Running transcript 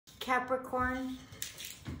Capricorn,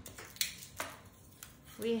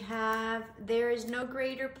 we have, there is no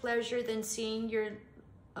greater pleasure than seeing your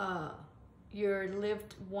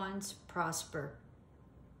lived ones prosper.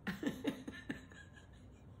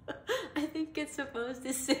 I think it's supposed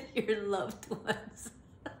to say your loved ones.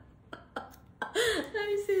 Let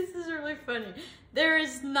me see, this is really funny. There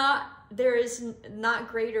is not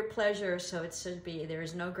greater pleasure, so it should be, there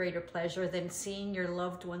is no greater pleasure than seeing your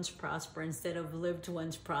loved ones prosper instead of lived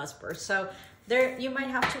ones prosper. So there, you might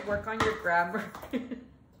have to work on your grammar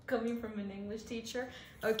coming from an English teacher,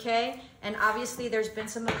 okay? And obviously there's been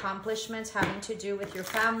some accomplishments having to do with your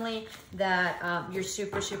family that you're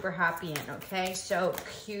super, super happy in, okay? So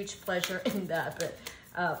huge pleasure in that,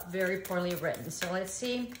 but very poorly written. So let's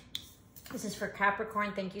see. This is for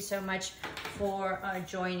Capricorn. Thank you so much for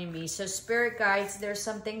joining me. So spirit guides, there's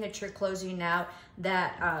something that you're closing out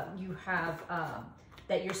that you have,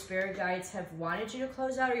 that your spirit guides have wanted you to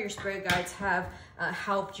close out, or your spirit guides have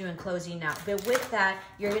helped you in closing out. But with that,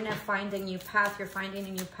 you're going to find a new path. You're finding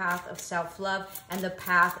a new path of self-love, and the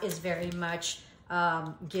path is very much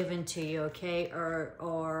given to you, okay,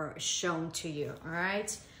 or shown to you, all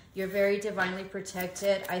right? You're very divinely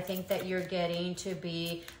protected. I think that you're getting to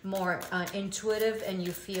be more intuitive, and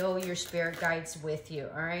you feel your spirit guides with you,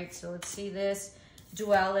 all right? So let's see this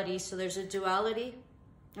duality. So there's a duality,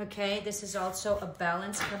 okay? This is also a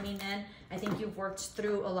balance coming in. I think you've worked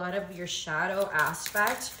through a lot of your shadow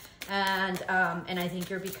aspect, and I think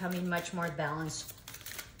you're becoming much more balanced.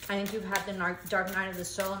 I think you've had the dark night of the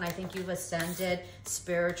soul, and I think you've ascended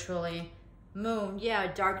spiritually. Moon,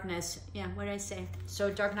 yeah, darkness, yeah, what did I say?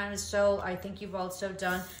 So dark night of the soul, I think you've also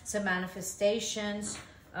done some manifestations.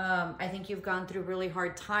 I think you've gone through really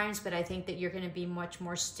hard times, but I think that you're going to be much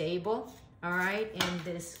more stable, all right, in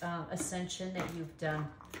this ascension that you've done.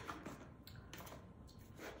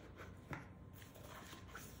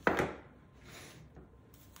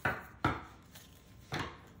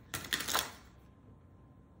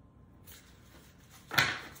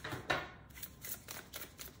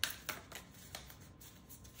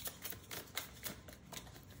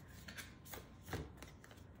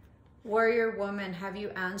 Warrior woman, have you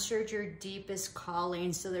answered your deepest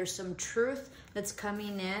calling? So there's some truth that's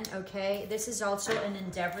coming in, okay? This is also an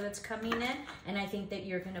endeavor that's coming in, and I think that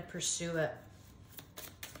you're going to pursue it.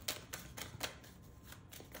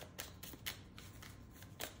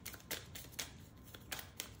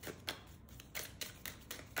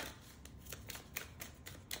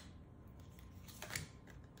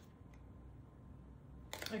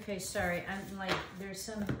 Okay, sorry, I'm like, there's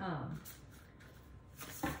some,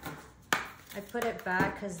 I put it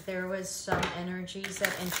back because there was some energies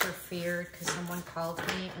that interfered because someone called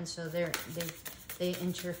me, and so they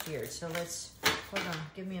interfered. So let's, hold on,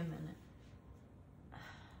 give me a minute.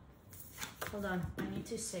 Hold on, I need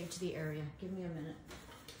to sage the area. Give me a minute.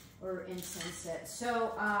 Or incense it.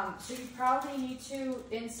 So, so you probably need to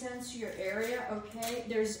incense your area, okay?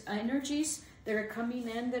 There's energies that are coming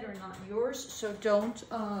in that are not yours, so don't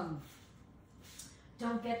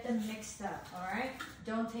get them mixed up, all right?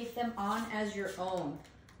 Don't take them on as your own.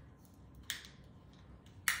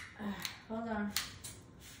 Hold on.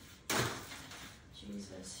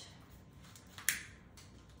 Jesus.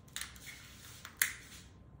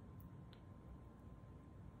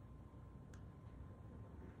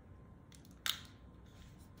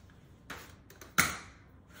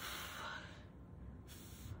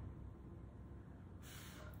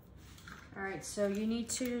 All right, so you need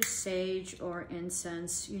to sage or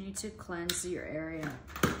incense. You need to cleanse your area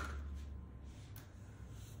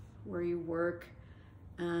where you work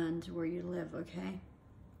and where you live, okay?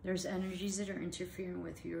 There's energies that are interfering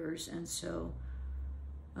with yours, and so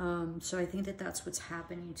so I think that that's what's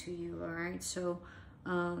happening to you, all right? So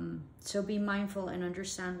so be mindful and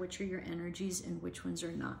understand which are your energies and which ones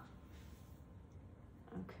are not.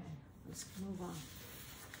 Okay, let's move on.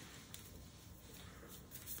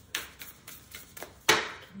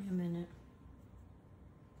 Give me a minute.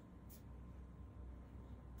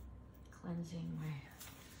 Cleansing way.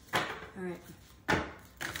 All right.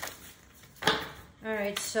 All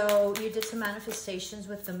right, so you did some manifestations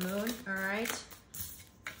with the moon, all right?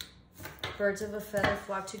 Birds of a feather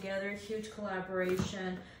flock together, huge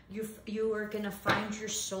collaboration. You are gonna find your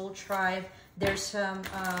soul tribe. There's some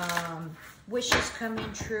wishes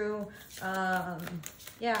coming true.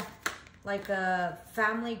 Yeah, like a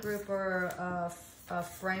family group or a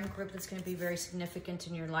friend group that's going to be very significant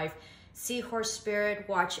in your life. Seahorse spirit,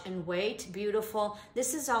 watch and wait, beautiful.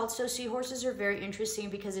 This is also, seahorses are very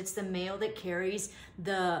interesting because it's the male that carries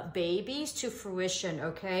the babies to fruition,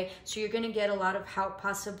 okay? So you're gonna get a lot of help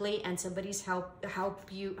possibly, and somebody's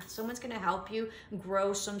someone's gonna help you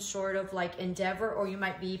grow some sort of like endeavor, or you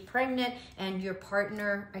might be pregnant and your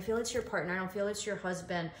partner, I feel it's your partner, I don't feel it's your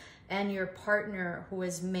husband, and your partner who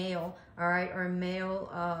is male, all right, or male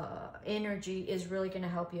energy is really gonna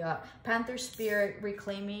help you out. Panther spirit,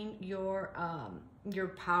 reclaiming your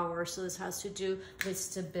power. So this has to do with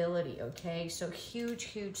stability, okay? So huge,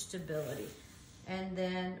 huge stability. And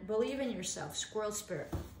then believe in yourself, squirrel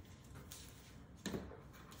spirit.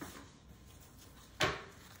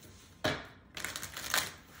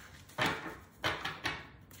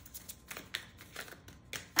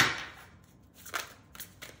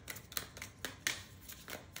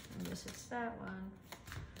 It's that one.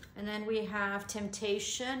 And then we have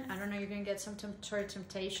temptation. I don't know, you're going to get some sort of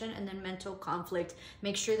temptation. And then mental conflict.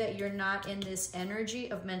 Make sure that you're not in this energy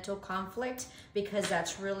of mental conflict, because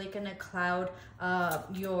that's really going to cloud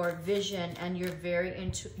your vision. And you're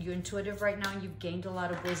very you're intuitive right now, and you've gained a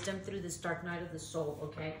lot of wisdom through this dark night of the soul,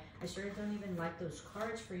 okay? I sort of don't even like those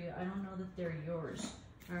cards for you. I don't know that they're yours.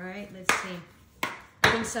 All right, let's see.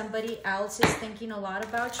 I think somebody else is thinking a lot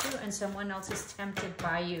about you, and someone else is tempted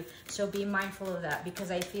by you. So be mindful of that,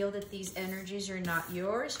 because I feel that these energies are not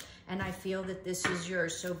yours, and I feel that this is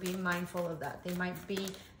yours. So be mindful of that. They might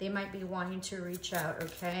be wanting to reach out,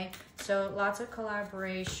 okay? So lots of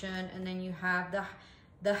collaboration. And then you have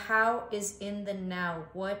the how is in the now.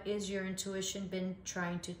 What is your intuition been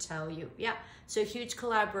trying to tell you? Yeah, so huge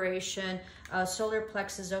collaboration. Solar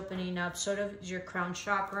plexus opening up, sort of your crown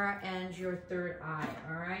chakra and your third eye,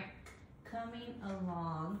 all right? Coming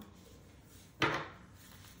along.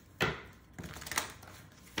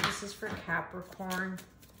 This is for Capricorn.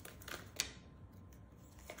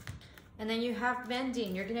 And then you have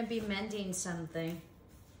mending. You're going to be mending something.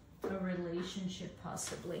 A relationship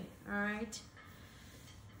possibly, all right?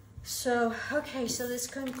 So, okay, so this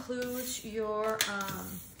concludes your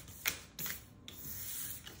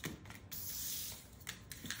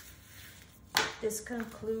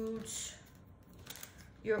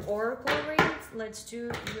oracle read. Let's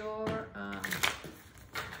do your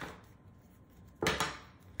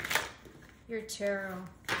tarot.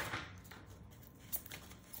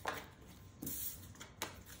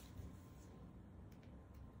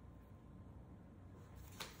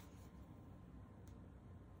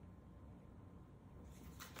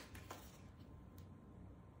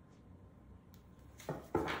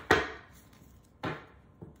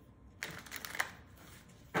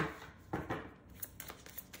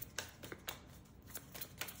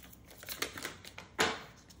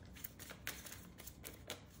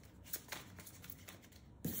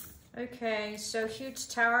 Okay, so huge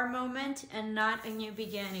tower moment and not a new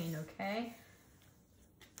beginning, okay?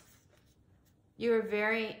 You were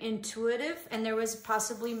very intuitive, and there was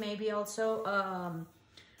possibly maybe also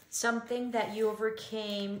something that you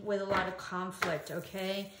overcame with a lot of conflict,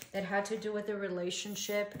 okay? That had to do with a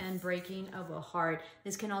relationship and breaking of a heart.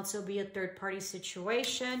 This can also be a third-party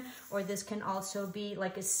situation, or this can also be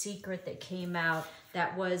like a secret that came out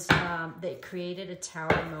that was that created a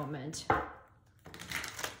tower moment.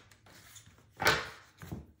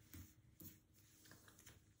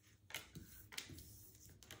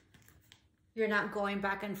 You're not going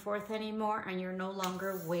back and forth anymore, and you're no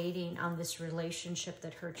longer waiting on this relationship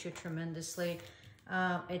that hurt you tremendously.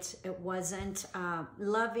 It wasn't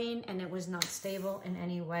loving, and it was not stable in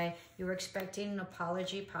any way. You were expecting an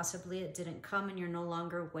apology, possibly it didn't come, and you're no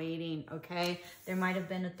longer waiting, okay? There might have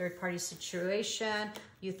been a third-party situation.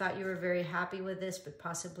 You thought you were very happy with this, but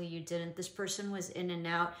possibly you didn't. This person was in and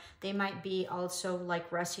out. They might be also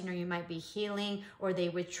like resting, or you might be healing, or they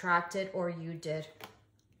retracted, or you did.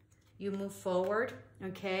 You move forward,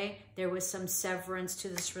 okay? There was some severance to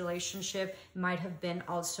this relationship. Might have been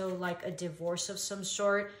also like a divorce of some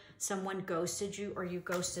sort. Someone ghosted you, or you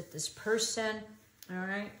ghosted this person, all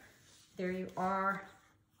right? There you are.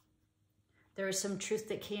 There is some truth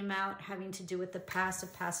that came out having to do with the past, a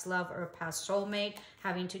past love or a past soulmate,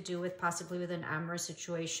 having to do with possibly with an amorous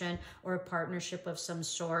situation or a partnership of some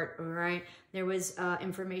sort, all right? There was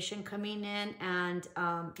information coming in, and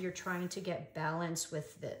you're trying to get balance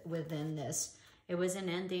within this. It was an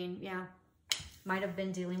ending, yeah. Might have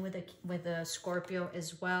been dealing with a Scorpio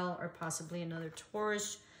as well, or possibly another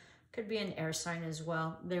Taurus. Could be an air sign as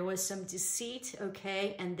well. There was some deceit,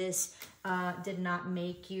 okay? And this did not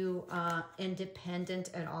make you independent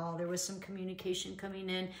at all. There was some communication coming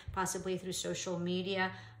in, possibly through social media,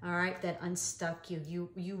 all right, that unstuck you.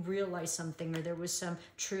 You realized something, or there was some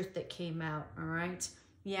truth that came out, all right?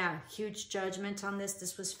 Yeah, huge judgment on this.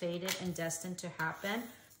 This was fated and destined to happen.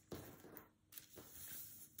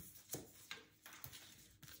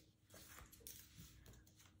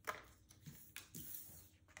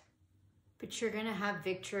 But you're going to have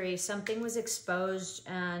victory. Something was exposed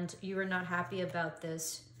and you were not happy about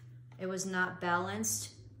this. It was not balanced.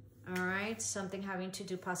 All right. Something having to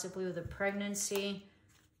do possibly with a pregnancy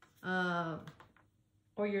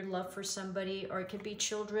or your love for somebody, or it could be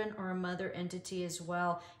children or a mother entity as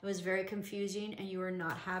well. It was very confusing and you were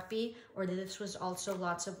not happy, or this was also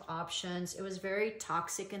lots of options. It was very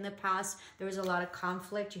toxic in the past. There was a lot of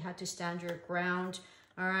conflict. You had to stand your ground.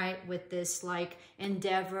 All right, with this like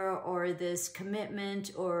endeavor or this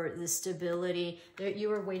commitment or the stability. You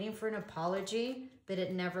were waiting for an apology, but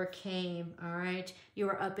it never came. All right, you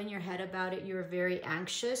were up in your head about it. You were very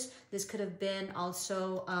anxious. This could have been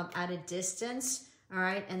also at a distance. All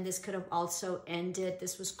right, and this could have also ended.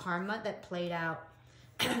 This was karma that played out.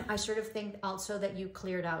 I sort of think also that you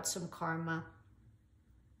cleared out some karma.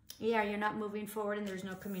 Yeah, you're not moving forward and there's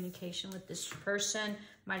no communication with this person.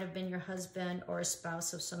 Might have been your husband or a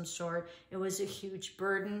spouse of some sort. It was a huge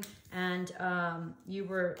burden and you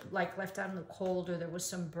were like left out in the cold, or there was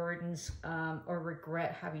some burdens or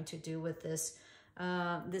regret having to do with this.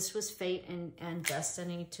 This was fate and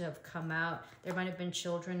destiny to have come out. There might have been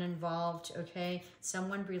children involved, okay?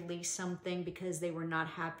 Someone released something because they were not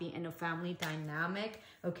happy in a family dynamic,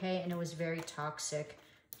 okay? And it was very toxic.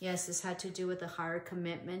 Yes, this had to do with a higher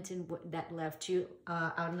commitment and that left you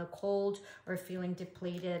out in the cold or feeling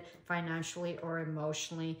depleted financially or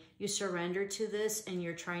emotionally. You surrendered to this and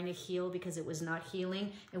you're trying to heal because it was not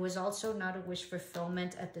healing. It was also not a wish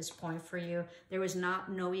fulfillment at this point for you. There was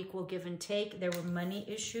no equal give and take. There were money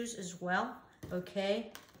issues as well,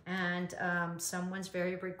 okay? And someone's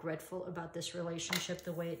very regretful about this relationship,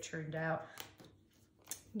 the way it turned out.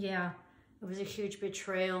 Yeah. It was a huge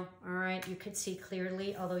betrayal, all right? You could see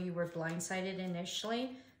clearly, although you were blindsided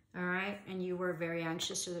initially, all right? And you were very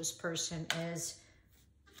anxious who this person is.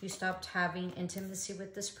 You stopped having intimacy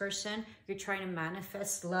with this person. You're trying to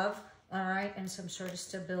manifest love, all right? And some sort of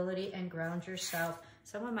stability and ground yourself.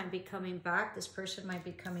 Someone might be coming back. This person might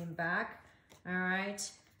be coming back, all right?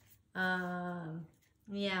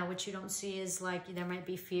 Yeah, what you don't see is like there might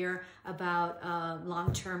be fear about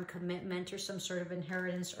long-term commitment or some sort of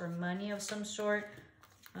inheritance or money of some sort.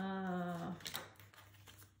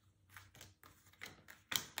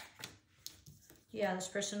 Yeah, this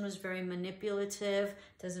person was very manipulative.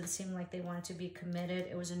 Doesn't seem like they wanted to be committed.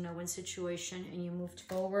 It was a no-win situation and you moved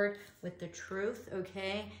forward with the truth,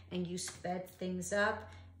 okay? And you sped things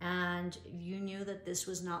up. And you knew that this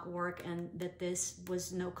was not work and that this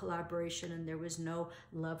was no collaboration and there was no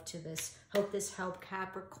love to this. Hope this helped,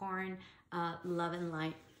 Capricorn. Love and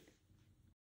light.